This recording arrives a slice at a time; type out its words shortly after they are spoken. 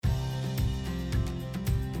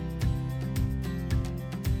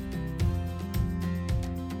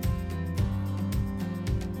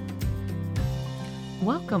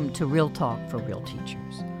Welcome to Real Talk for Real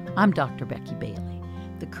Teachers. I'm Dr. Becky Bailey,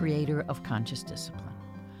 the creator of Conscious Discipline.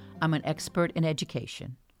 I'm an expert in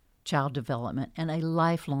education, child development, and a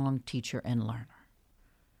lifelong teacher and learner.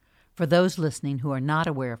 For those listening who are not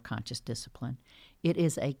aware of Conscious Discipline, it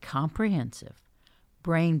is a comprehensive,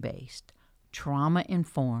 brain-based,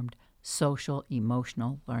 trauma-informed, social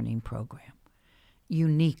emotional learning program.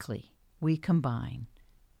 Uniquely, we combine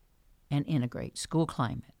and integrate school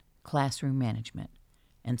climate, classroom management,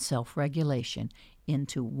 and self-regulation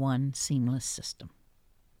into one seamless system.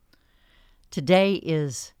 Today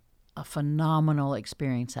is a phenomenal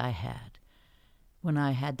experience I had when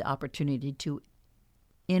I had the opportunity to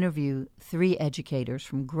interview 3 educators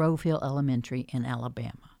from Grove Hill Elementary in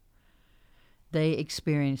Alabama. They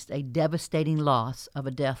experienced a devastating loss of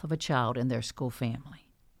a death of a child in their school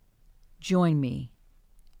family. Join me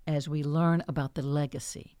as we learn about the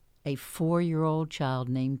legacy a 4-year-old child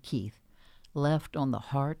named Keith left on the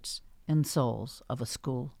hearts and souls of a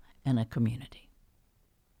school and a community.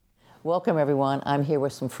 Welcome, everyone. I'm here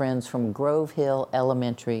with some friends from Grove Hill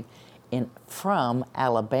Elementary from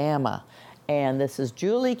Alabama. And this is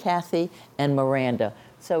Julie, Kathy, and Miranda.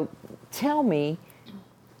 So tell me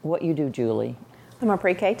what you do, Julie. I'm a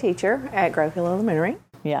pre-K teacher at Grove Hill Elementary.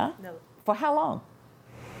 Yeah? No. For how long?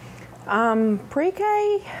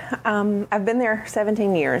 Pre-K, I've been there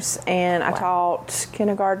 17 years, and I taught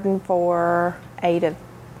kindergarten for 8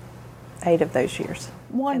 of those years.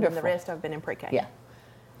 Wonderful. And then the rest I've been in pre-K. Yeah.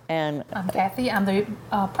 And I'm Kathy. I'm the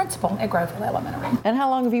principal at Grove Hill Elementary. And how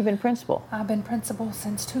long have you been principal? I've been principal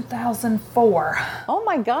since 2004. Oh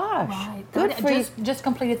my gosh! Right. Good for you. Just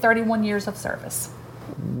completed 31 years of service.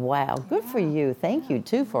 Wow, good for you. Thank you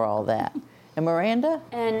too for all that. And Miranda?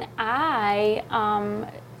 And I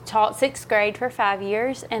taught 6th grade for 5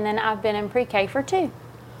 years, and then I've been in pre-K for 2.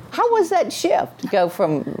 How was that shift to go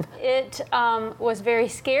from? It was very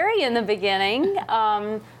scary in the beginning,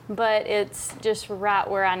 but it's just right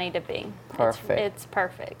where I need to be. Perfect. It's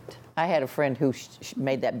perfect. I had a friend who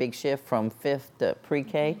made that big shift from 5th to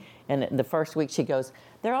pre-K, and the first week she goes,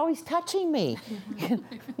 "They're always touching me."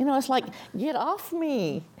 You know, it's like, get off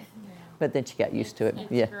me. Yeah. But then she got used to it.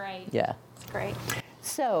 It's great. Yeah. It's great.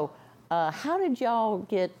 So, how did y'all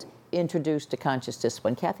get introduced to Conscious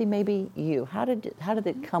Discipline? Kathy, maybe you. How did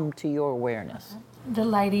it come to your awareness? The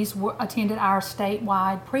ladies attended our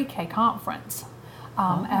statewide pre-K conference.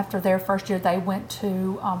 After their first year, they went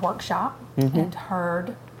to a workshop and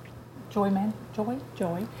heard Joy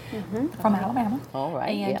from Alabama. All right.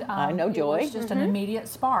 And yeah, I know Joy. It was just an immediate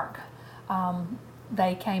spark.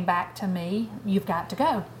 They came back to me, "You've got to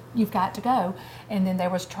go. You've got to go." And then there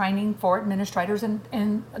was training for administrators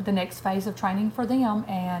and the next phase of training for them.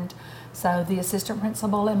 And so the assistant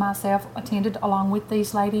principal and myself attended along with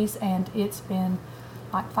these ladies, and it's been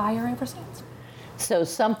like fire ever since. So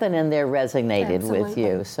something in there resonated with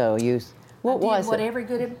you. So what was what it?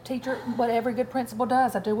 What every good principal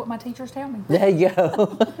does. I do what my teachers tell me. There you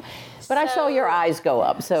go. But I saw your eyes go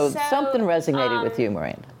up. So something resonated with you,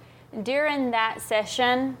 Miranda. During that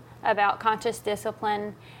session about conscious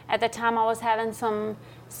discipline, at the time I was having some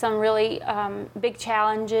really big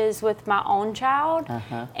challenges with my own child,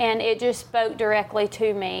 and it just spoke directly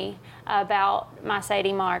to me about my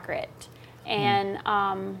Sadie Margaret. And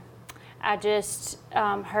I just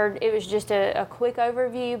heard, it was just a quick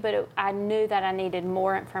overview, but I knew that I needed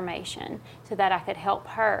more information so that I could help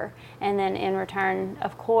her. And then in return,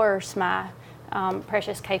 of course, my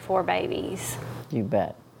precious K4 babies. You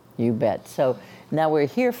bet. You bet. So now we're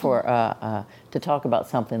here for to talk about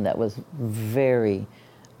something that was very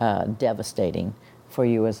devastating for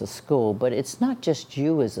you as a school, but it's not just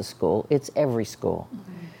you as a school, it's every school.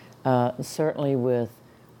 Certainly with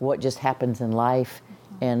what just happens in life,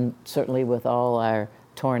 and certainly with all our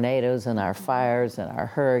tornadoes and our fires and our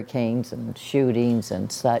hurricanes and shootings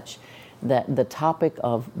and such, that the topic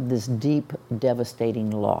of this deep,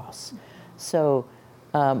 devastating loss. So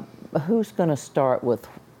who's going to start with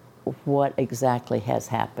what exactly has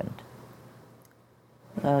happened?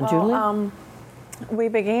 Julie? We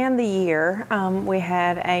began the year, we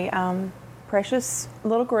had a precious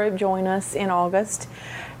little group join us in August,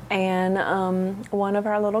 and one of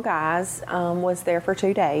our little guys was there for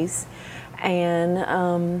 2 days,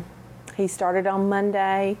 and he started on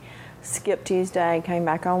Monday, skipped Tuesday, came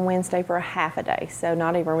back on Wednesday for a half a day, so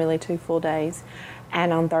not even really 2 full days,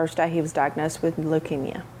 and on Thursday he was diagnosed with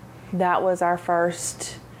leukemia. That was our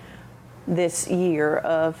first this year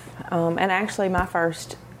of, and actually my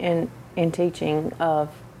first in teaching of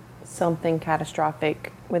something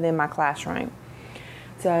catastrophic within my classroom.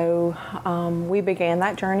 So we began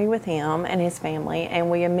that journey with him and his family,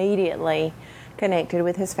 and we immediately connected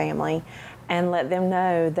with his family. and let them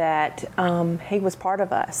know that he was part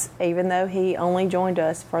of us. Even though he only joined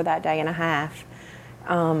us for that day and a half,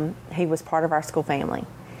 he was part of our school family.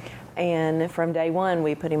 And from day one,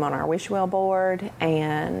 we put him on our Wishwell board,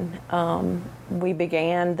 and we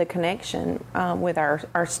began the connection with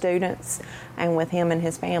our students and with him and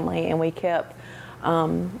his family. And we kept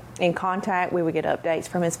in contact. We would get updates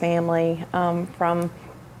from his family, from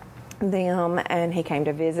them, and he came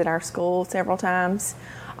to visit our school several times.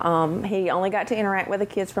 He only got to interact with the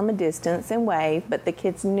kids from a distance and wave, but the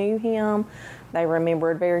kids knew him. They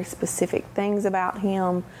remembered very specific things about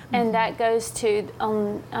him. And that goes to,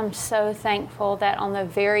 I'm so thankful that on the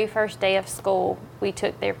very first day of school, we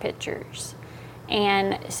took their pictures.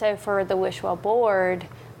 And so for the Wishwell board,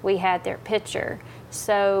 we had their picture.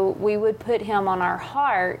 So we would put him on our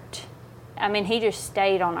heart. I mean, he just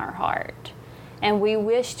stayed on our heart. And we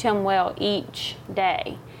wished him well each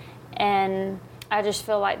day. And I just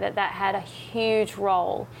feel like that had a huge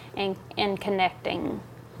role in connecting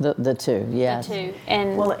The two, yes. the two.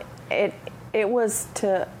 And Well, it was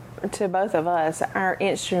to both of us our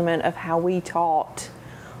instrument of how we taught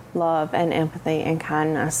love and empathy and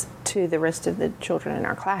kindness to the rest of the children in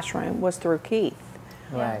our classroom was through Keith.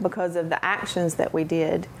 Right. Because of the actions that we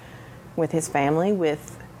did with his family,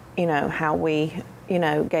 with, how we,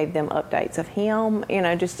 gave them updates of him,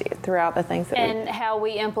 just throughout the things that and how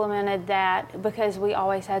we implemented that, because we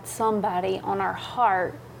always had somebody on our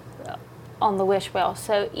heart on the Wishwell.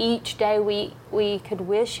 So each day we could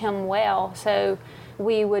wish him well. So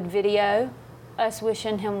we would video us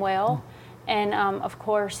wishing him well. And of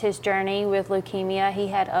course, his journey with leukemia, he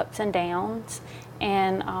had ups and downs.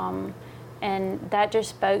 And that just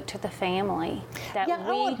spoke to the family that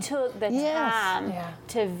we took the time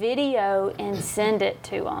to video and send it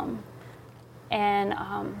to them. And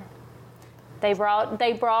they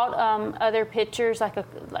brought other pictures, I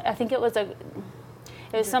think it was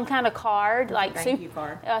some kind of card, like thank you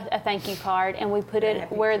card. A thank you card, and we put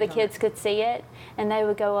it where the kids could see it, and they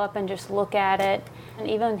would go up and just look at it. And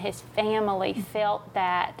even his family felt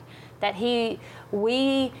that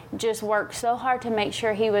we just worked so hard to make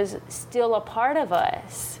sure he was still a part of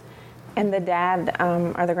us. And the dad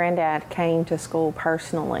or the granddad came to school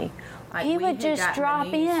personally. He would just drop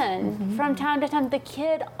in from time to time. The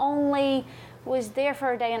kid only was there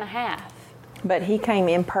for a day and a half. But he came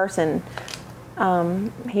in person.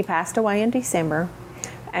 He passed away in December,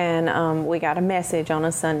 and we got a message on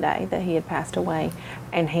a Sunday that he had passed away,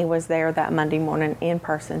 and he was there that Monday morning in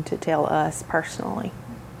person to tell us personally.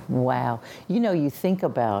 Wow. You think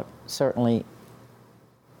about, certainly,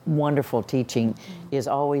 wonderful teaching is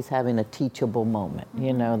always having a teachable moment.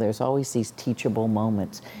 There's always these teachable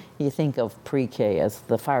moments. You think of pre-K as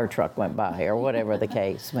the fire truck went by or whatever the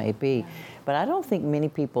case may be. But I don't think many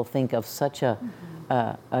people think of such a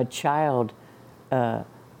child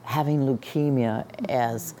having leukemia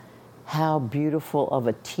as how beautiful of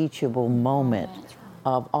a teachable moment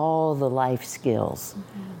of all the life skills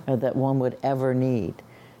that one would ever need.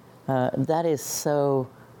 That is so,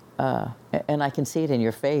 and I can see it in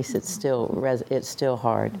your face. It's still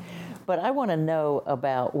hard. But I want to know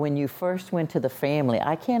about when you first went to the family.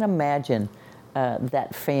 I can't imagine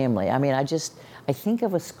that family. I mean, I think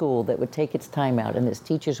of a school that would take its time out, and its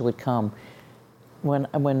teachers would come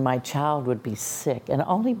when my child would be sick and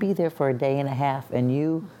only be there for a day and a half, and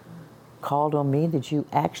you called on me. Did you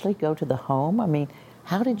actually go to the home? I mean,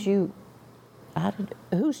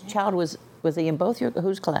 whose child was he in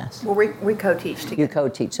whose class? Well, we co-teach together. You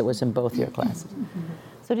co-teach, so it was in both your classes.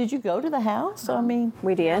 So did you go to the house? I mean,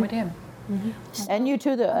 We did. We did. and you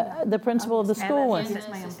too, the principal of the school,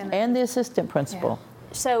 and the assistant principal.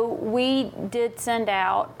 So we did send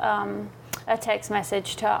out a text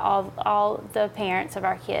message to all the parents of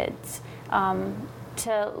our kids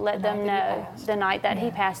to let them know the night that he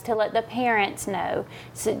passed, to let the parents know,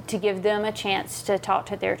 so, to give them a chance to talk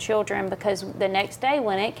to their children, because the next day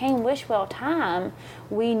when it came Wishwell time,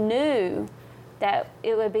 we knew that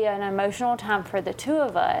it would be an emotional time for the two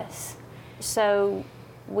of us. So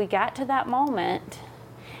we got to that moment,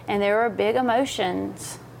 and there were big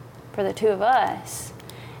emotions for the two of us.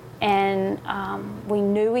 And we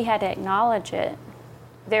knew we had to acknowledge it.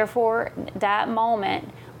 Therefore, that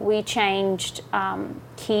moment, we changed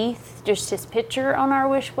Keith, just his picture on our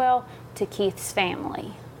Wishwell, to Keith's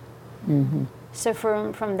family. Mm-hmm. So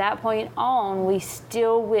from that point on, we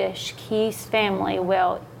still wish Keith's family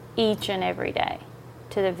well each and every day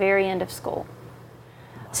to the very end of school.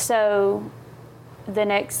 So the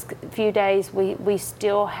next few days, we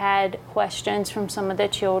still had questions from some of the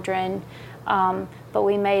children, but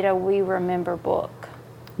we made a We Remember book.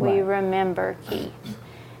 Right. We remember Keith.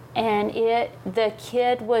 and the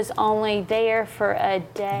kid was only there for a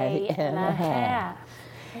day and a half.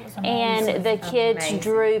 And the kids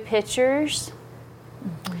drew pictures.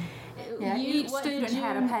 Yeah, each student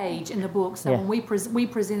had a page in the book, so when we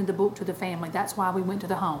presented the book to the family, that's why we went to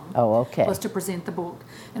the home. Oh, okay. Was to present the book.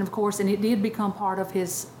 And of course, and it did become part of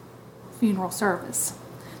his funeral service.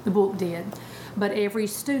 The book did. But every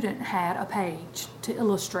student had a page to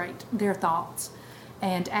illustrate their thoughts.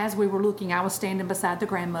 And as we were looking, I was standing beside the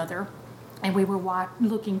grandmother, and we were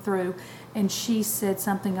looking through, and she said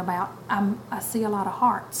something about, I see a lot of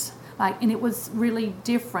hearts. And it was really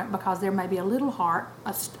different because there may be a little heart,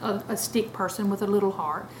 a stick person with a little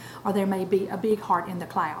heart, or there may be a big heart in the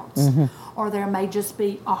clouds, or there may just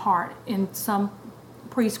be a heart in some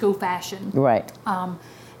preschool fashion. Right.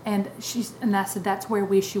 And I said, that's where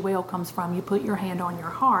wish you well comes from. You put your hand on your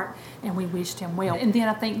heart, and we wished him well. And then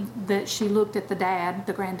I think that she looked at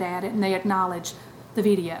the granddad, and they acknowledged the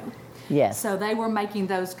video. Yes. So they were making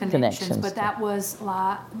those connections. But that was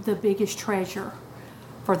like the biggest treasure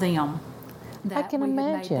for them. I can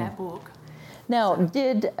imagine. Made that book. Now,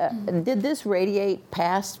 did this radiate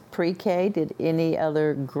past pre-K? Did any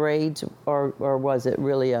other grades, or was it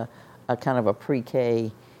really a kind of a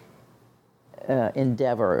pre-K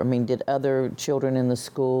endeavor? I mean, did other children in the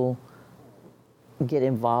school get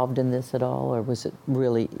involved in this at all, or was it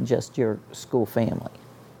really just your school family?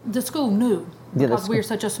 The school knew, because we're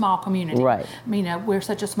such a small community. Right. We're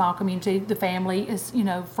such a small community. The family is,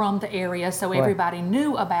 from the area, so everybody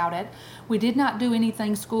knew about it. We did not do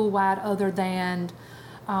anything school-wide other than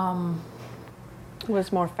It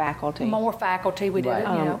was more faculty. more faculty. We did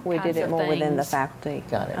it, we did it more within the things. faculty.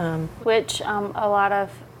 Got it. Which a lot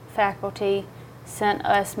of faculty sent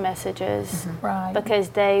us messages Right. because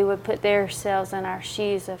they would put themselves in our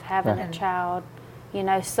shoes of having a child.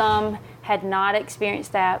 Some had not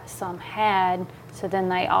experienced that, some had, so then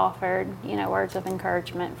they offered, words of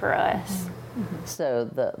encouragement for us. So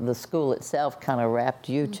the school itself kind of wrapped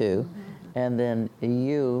you two, and then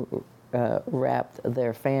you wrapped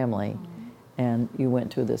their family, and you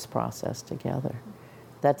went through this process together.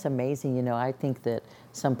 That's amazing. I think that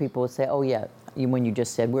some people would say, oh yeah, when you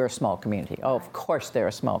just said we're a small community. Oh, of course they're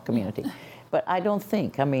a small community. But I don't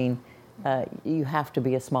think, you have to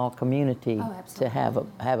be a small community to have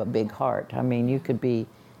a big heart. You could be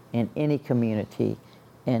in any community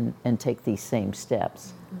and take these same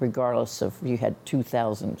steps, regardless of you had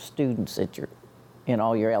 2,000 students in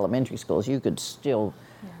all your elementary schools. You could still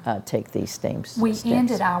take these same steps. We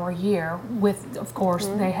ended our year with, of course,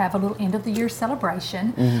 they have a little end of the year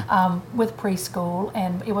celebration with preschool,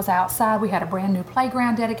 and it was outside. We had a brand new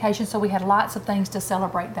playground dedication, so we had lots of things to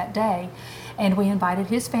celebrate that day. And we invited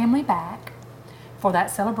his family back for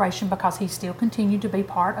that celebration because he still continued to be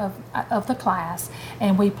part of the class.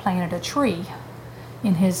 And we planted a tree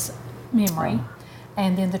in his memory.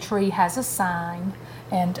 And then the tree has a sign,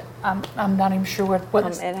 and I'm not even sure what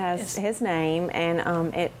it has his name,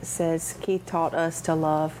 and it says, Keith taught us to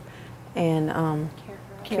love and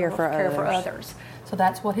care for others. So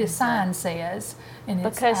that's what his sign says. And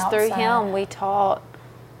it's Because through outside. him we taught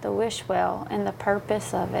the wish well and the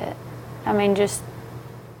purpose of it.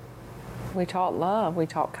 We taught love, we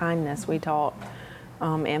taught kindness, we taught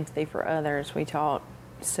empathy for others, we taught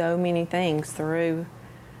so many things through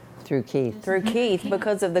Keith.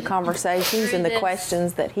 because of the conversations and the this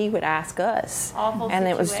questions that he would ask us. awful And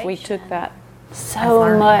we situation. took that.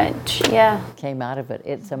 So much, yeah. Came out of it.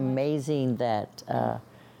 It's amazing that a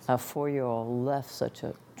 4-year-old left such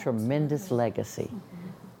a tremendous legacy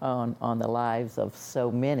on the lives of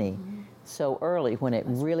so many so early, when it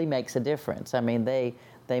really makes a difference.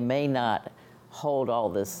 They may not hold all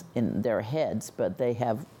this in their heads, but they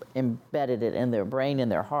have embedded it in their brain and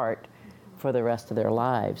their heart for the rest of their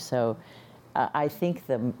lives. So I think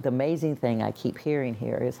the amazing thing I keep hearing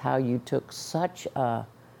here is how you took such a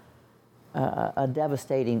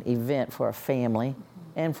devastating event for a family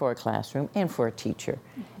and for a classroom and for a teacher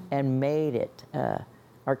and made it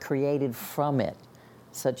or created from it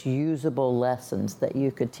such usable lessons that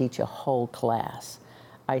you could teach a whole class.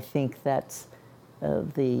 I think that's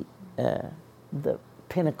the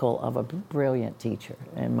pinnacle of a brilliant teacher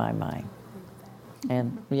in my mind.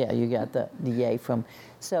 And yeah, you got the yay from.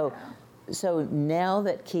 So now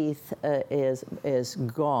that Keith is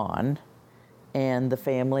gone, and the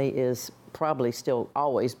family is probably still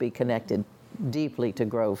always be connected deeply to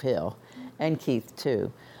Grove Hill, and Keith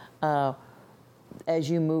too. As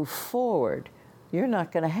you move forward, you're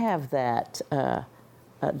not going to have that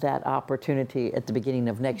opportunity at the beginning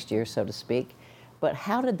of next year, so to speak. But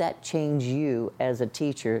how did that change you as a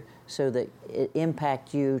teacher so that it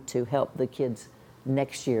impact you to help the kids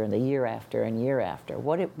next year and the year after and year after?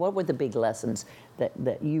 What were the big lessons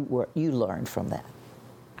that you learned from that?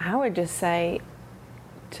 I would just say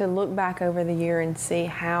to look back over the year and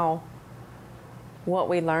see what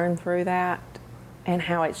we learned through that and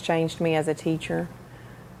how it's changed me as a teacher.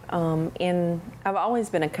 I've always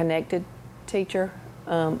been a connected teacher,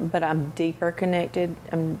 but I'm deeper connected.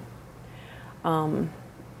 I'm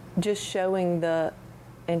just showing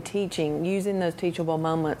and teaching, using those teachable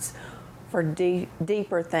moments for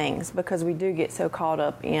deeper things, because we do get so caught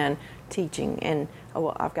up in teaching and, oh,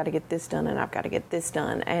 well, I've got to get this done and I've got to get this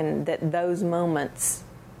done, and that those moments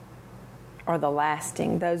are the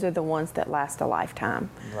lasting. Those are the ones that last a lifetime,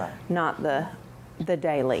 right? Not the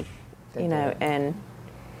daily, and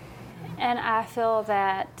I feel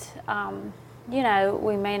that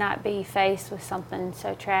we may not be faced with something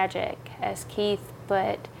so tragic as Keith,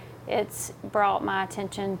 but it's brought my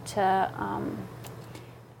attention to,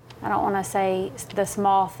 I don't want to say the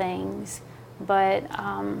small things, but,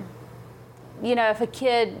 if a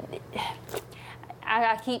kid,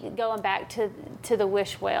 I keep going back to the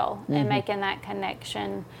wish well and making that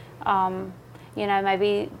connection.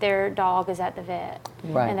 Maybe their dog is at the vet,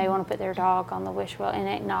 right, and they want to put their dog on the wish well, and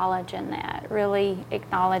really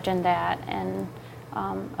acknowledging that, and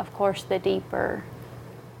of course the deeper,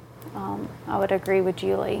 I would agree with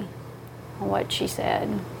Julie on what she said.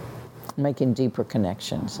 Making deeper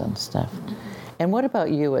connections and stuff. And what about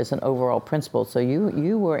you as an overall principal? So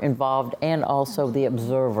you were involved and also the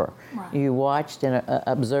observer. Right. You watched and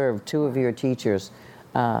observed two of your teachers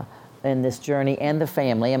in this journey and the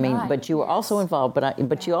family. I mean, Right. but you were also involved,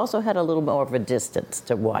 but you also had a little more of a distance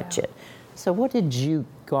to watch it. So what did you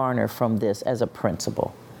garner from this as a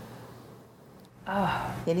principal?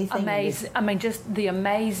 Anything? Amazing. I mean, just the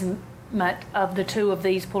amazement of the two of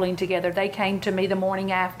these pulling together. They came to me the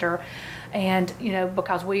morning after, and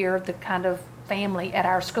because we are the kind of family at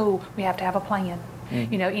our school, we have to have a plan.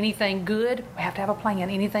 Mm-hmm. Anything good, we have to have a plan.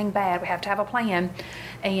 Anything bad, we have to have a plan.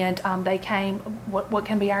 And they came, what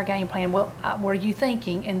can be our game plan? Well, what are you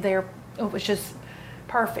thinking? And it was just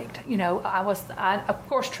perfect. I of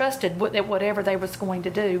course trusted whatever they was going to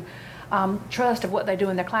do. Trust of what they do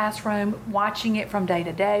in their classroom, watching it from day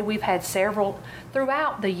to day. We've had several,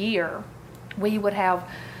 throughout the year, we would have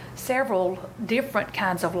several different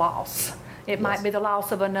kinds of loss. It might be the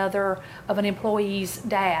loss of an employee's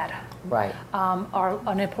dad, right, or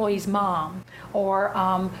an employee's mom,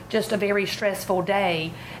 or just a very stressful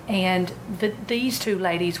day. And these two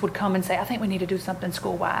ladies would come and say, I think we need to do something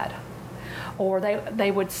school-wide. Or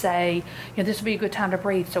they would say, this would be a good time to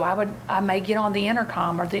breathe. So I may get on the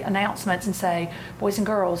intercom or the announcements and say, boys and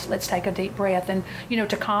girls, let's take a deep breath, and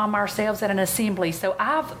to calm ourselves at an assembly. So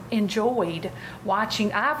I've enjoyed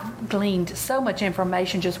watching. I've gleaned so much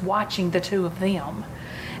information just watching the two of them,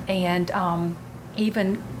 and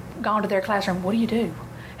even gone to their classroom. What do you do?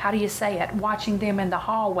 How do you say it? Watching them in the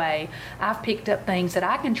hallway, I've picked up things that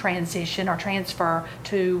I can transition or transfer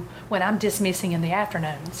to when I'm dismissing in the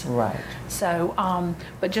afternoons. Right. So,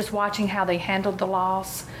 but just watching how they handled the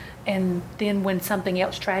loss, and then when something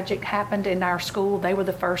else tragic happened in our school, they were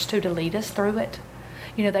the first two to lead us through it.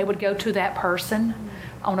 They would go to that person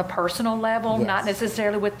on a personal level, yes, not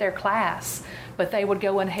necessarily with their class, but they would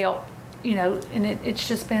go and help, and it's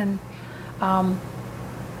just been a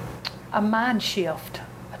mind shift.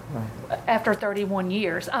 Right. After 31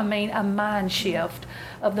 years, a mind shift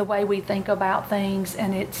of the way we think about things,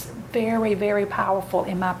 and it's very, very powerful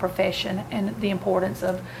in my profession, and the importance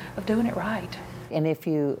of doing it right. And if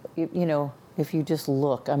you just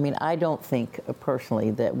look, I don't think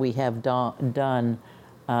personally that we have done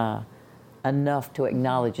enough to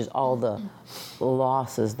acknowledge all the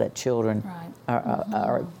losses that children right.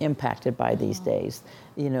 are impacted by these days.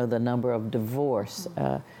 The number of divorce.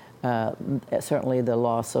 Certainly the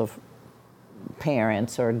loss of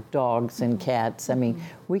parents or dogs and cats.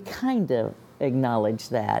 We kind of acknowledge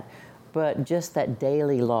that, but just that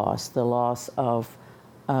daily loss, the loss of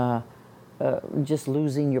just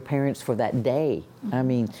losing your parents for that day.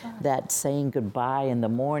 That saying goodbye in the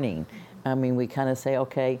morning. We kind of say,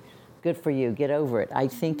 okay, good for you, get over it. I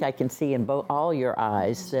think I can see in all your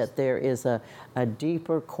eyes that there is a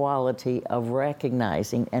deeper quality of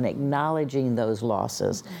recognizing and acknowledging those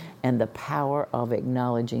losses, and the power of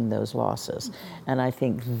acknowledging those losses. And I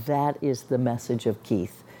think that is the message of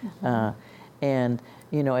Keith. And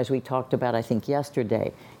as we talked about, I think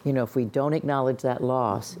yesterday, if we don't acknowledge that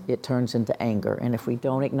loss, it turns into anger. And if we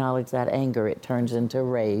don't acknowledge that anger, it turns into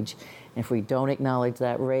rage. If we don't acknowledge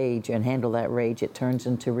that rage and handle that rage, it turns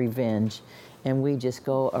into revenge. And we just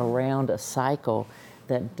go around a cycle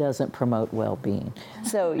that doesn't promote well-being.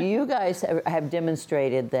 So you guys have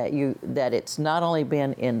demonstrated that it's not only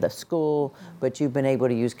been in the school, but you've been able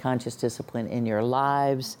to use conscious discipline in your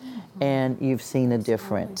lives, and you've seen a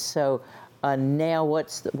difference. So now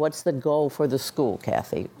what's the goal for the school,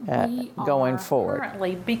 Kathy, going forward?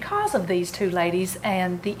 Currently, because of these two ladies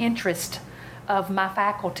and the interest of my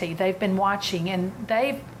faculty, they've been watching, and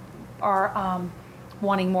they are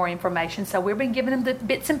wanting more information. So we've been giving them the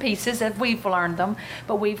bits and pieces as we've learned them,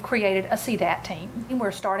 but we've created a CDAT team. And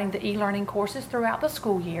we're starting the e-learning courses throughout the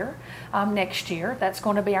school year. Next year, that's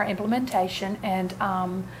going to be our implementation, and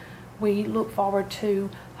we look forward to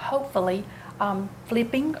hopefully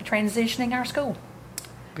transitioning our school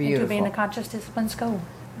into being a conscious discipline school.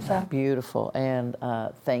 So. Beautiful, and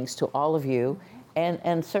thanks to all of you,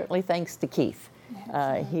 and certainly thanks to Keith.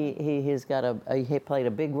 He's got he played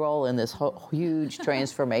a big role in this huge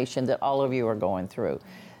transformation that all of you are going through.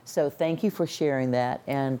 So thank you for sharing that,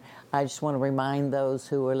 and I just want to remind those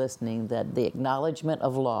who are listening that the acknowledgement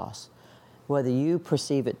of loss, whether you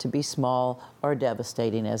perceive it to be small or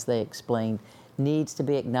devastating, as they explained, needs to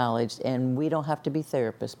be acknowledged, and we don't have to be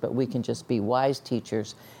therapists, but we can just be wise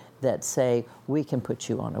teachers that say we can put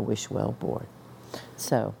you on a wish well board.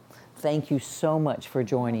 So thank you so much for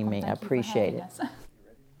joining me. I appreciate it.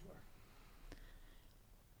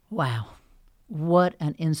 Wow, what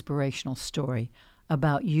an inspirational story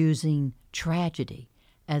about using tragedy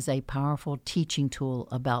as a powerful teaching tool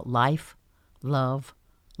about life, love,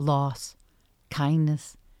 loss,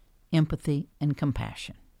 kindness, empathy, and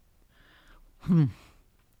compassion.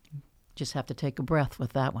 Just have to take a breath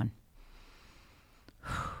with that one.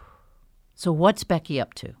 So what's Becky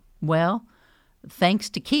up to? Well, thanks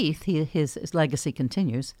to Keith, his legacy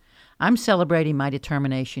continues. I'm celebrating my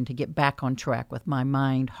determination to get back on track with my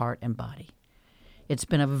mind, heart, and body. It's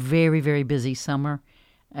been a very, very busy summer,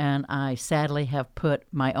 and I sadly have put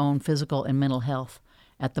my own physical and mental health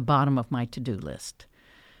at the bottom of my to-do list.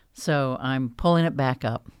 So I'm pulling it back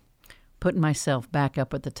up, putting myself back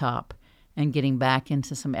up at the top, and getting back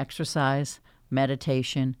into some exercise,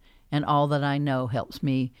 meditation, and all that I know helps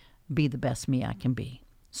me be the best me I can be.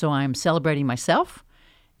 So I'm celebrating myself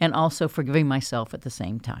and also forgiving myself at the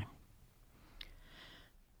same time.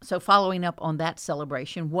 So following up on that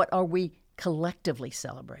celebration, what are we collectively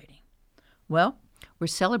celebrating? Well, we're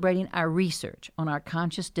celebrating our research on our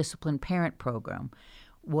Conscious Discipline Parent Program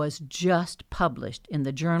was just published in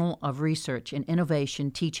the Journal of Research in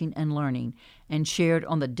Innovation, Teaching, and Learning and shared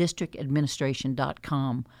on the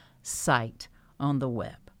districtadministration.com site on the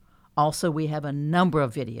web. Also, we have a number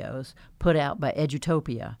of videos put out by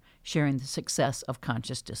Edutopia sharing the success of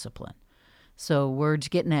conscious discipline. So word's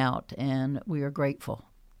getting out, and we are grateful,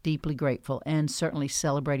 deeply grateful, and certainly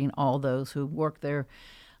celebrating all those who work their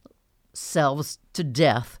selves to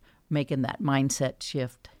death, making that mindset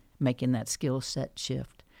shift, making that skill set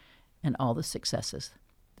shift, and all the successes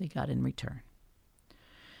they got in return.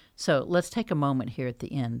 So let's take a moment here at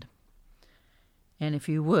the end. And if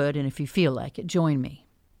you would, and if you feel like it, join me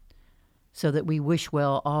so that we wish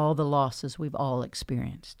well all the losses we've all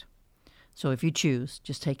experienced. So if you choose,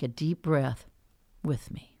 just take a deep breath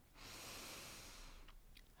with me.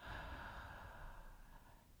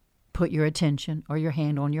 Put your attention or your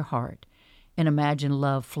hand on your heart and imagine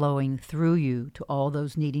love flowing through you to all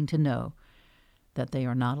those needing to know that they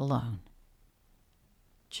are not alone,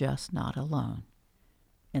 just not alone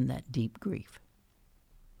in that deep grief.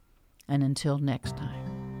 And until next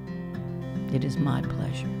time, it is my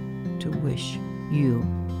pleasure to wish you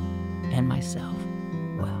and myself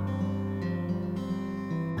well.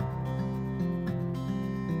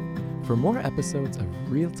 For more episodes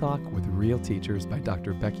of Real Talk with Real Teachers by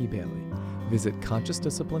Dr. Becky Bailey, visit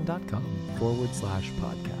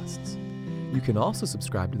consciousdiscipline.com/podcasts. You can also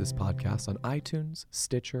subscribe to this podcast on iTunes,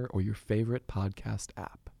 Stitcher, or your favorite podcast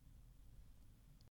app.